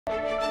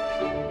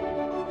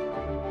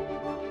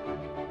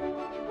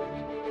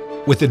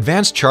With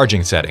advanced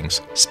charging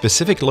settings,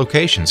 specific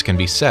locations can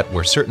be set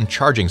where certain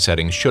charging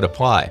settings should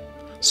apply,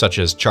 such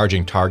as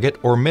charging target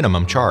or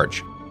minimum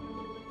charge.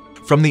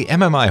 From the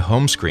MMI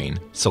home screen,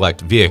 select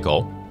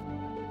Vehicle,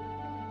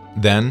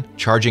 then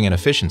Charging and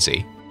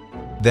Efficiency,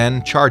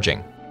 then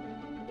Charging.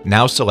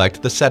 Now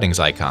select the Settings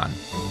icon.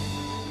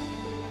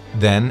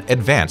 Then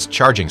Advanced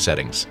Charging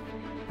Settings.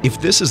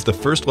 If this is the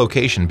first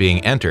location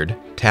being entered,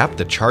 tap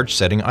the Charge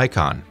Setting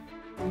icon.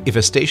 If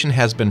a station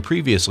has been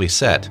previously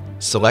set,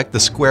 select the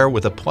square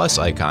with a plus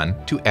icon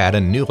to add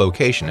a new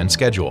location and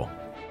schedule.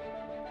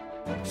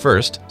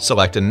 First,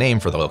 select a name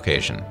for the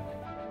location.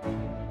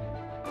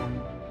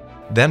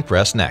 Then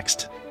press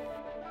Next.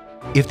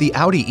 If the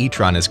Audi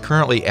e-tron is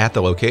currently at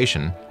the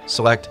location,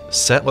 select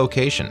Set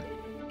Location.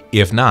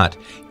 If not,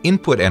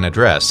 input an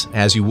address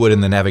as you would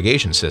in the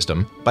navigation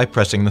system by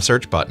pressing the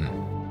search button.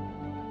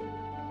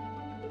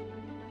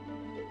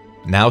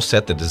 Now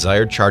set the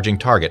desired charging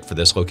target for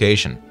this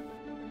location.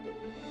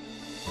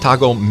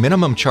 Toggle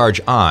Minimum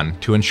Charge on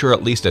to ensure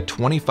at least a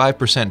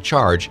 25%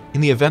 charge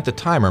in the event the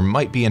timer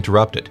might be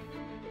interrupted.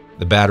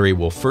 The battery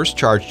will first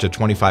charge to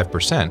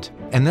 25%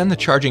 and then the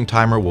charging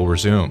timer will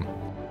resume.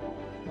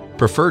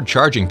 Preferred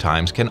charging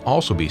times can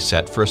also be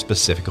set for a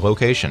specific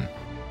location.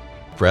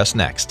 Press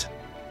Next.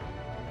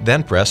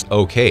 Then press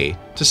OK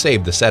to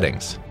save the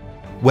settings.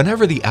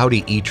 Whenever the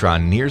Audi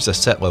e-tron nears a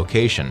set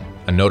location,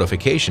 a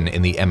notification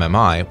in the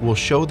MMI will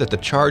show that the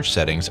charge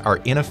settings are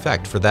in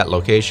effect for that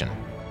location.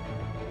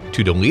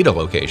 To delete a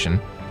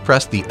location,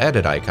 press the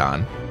Edit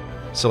icon,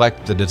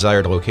 select the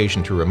desired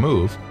location to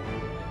remove,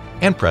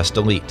 and press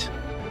Delete.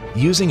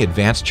 Using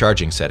advanced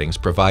charging settings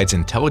provides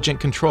intelligent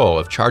control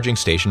of charging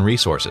station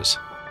resources.